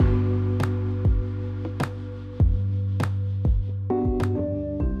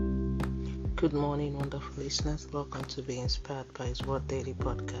Good morning, wonderful listeners. Welcome to Be Inspired by His Word Daily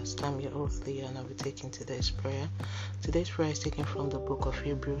Podcast. I'm your host, Leah, and I'll be taking today's prayer. Today's prayer is taken from the book of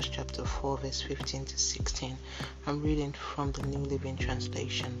Hebrews, chapter 4, verse 15 to 16. I'm reading from the New Living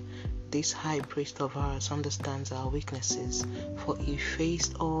Translation. This high priest of ours understands our weaknesses, for he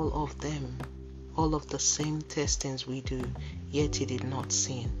faced all of the same testings we do, yet he did not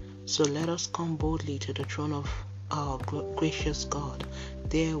sin. So let us come boldly to the throne of our gracious God.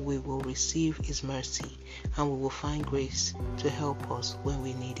 There we will receive His mercy, and we will find grace to help us when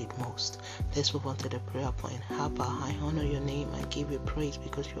we need it most. Let's move on to the prayer point. Abba, I honor your name and give you praise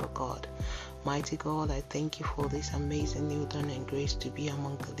because you are God. Mighty God, I thank you for this amazing new dawn and grace to be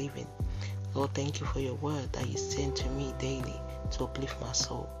among the living. Lord, thank you for your word that you send to me daily to uplift my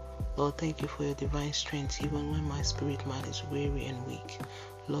soul. Lord, thank you for your divine strength even when my spirit man is weary and weak.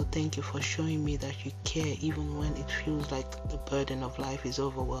 Lord, thank you for showing me that you care even when it feels like the burden of life is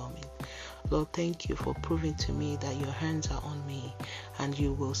overwhelming. Lord, thank you for proving to me that your hands are on me and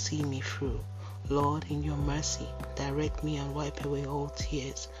you will see me through. Lord, in your mercy, direct me and wipe away all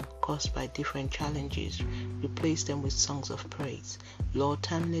tears caused by different challenges. Replace them with songs of praise. Lord,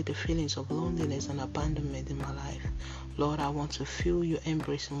 terminate the feelings of loneliness and abandonment in my life. Lord, I want to feel your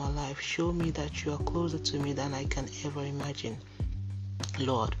embrace in my life. Show me that you are closer to me than I can ever imagine.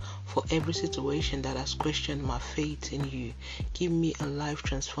 Lord, for every situation that has questioned my faith in you, give me a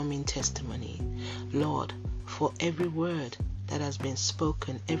life-transforming testimony. Lord, for every word that has been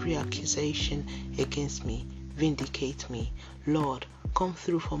spoken, every accusation against me, vindicate me. Lord, come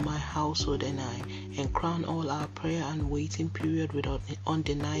through for my household and I, and crown all our prayer and waiting period with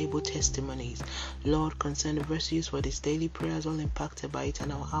undeniable testimonies. Lord, concern the verse used for this daily prayers all impacted by it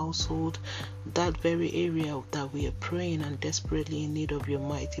and our household, that very area that we are praying and desperately in need of your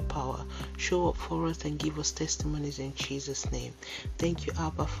mighty power. Show up for us and give us testimonies in Jesus' name. Thank you,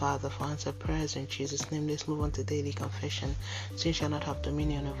 Abba Father, for answered prayers in Jesus' name. Let's move on to daily confession. Sin shall not have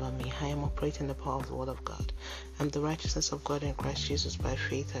dominion over me. I am operating the power of the word of God. I'm the righteousness of God in Christ Jesus by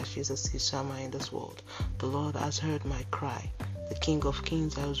faith as Jesus is Sama in this world. The Lord has heard my cry. The King of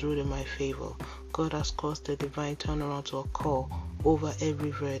Kings has ruled in my favor. God has caused the divine turnaround to occur over every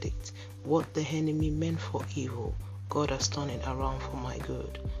verdict. What the enemy meant for evil, God has turned it around for my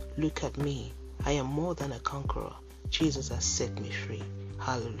good. Look at me. I am more than a conqueror. Jesus has set me free.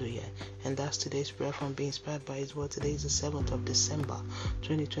 Hallelujah. And that's today's prayer from Being Inspired by His Word. Today is the 7th of December,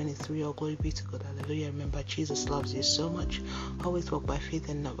 2023. All glory be to God. Hallelujah. Remember, Jesus loves you so much. Always walk by faith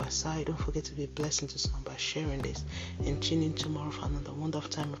and not by sight. Don't forget to be a blessing to someone by sharing this. And tune in tomorrow for another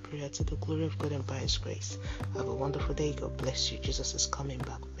wonderful time of prayer to the glory of God and by His grace. Have a wonderful day. God bless you. Jesus is coming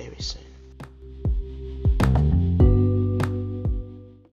back very soon.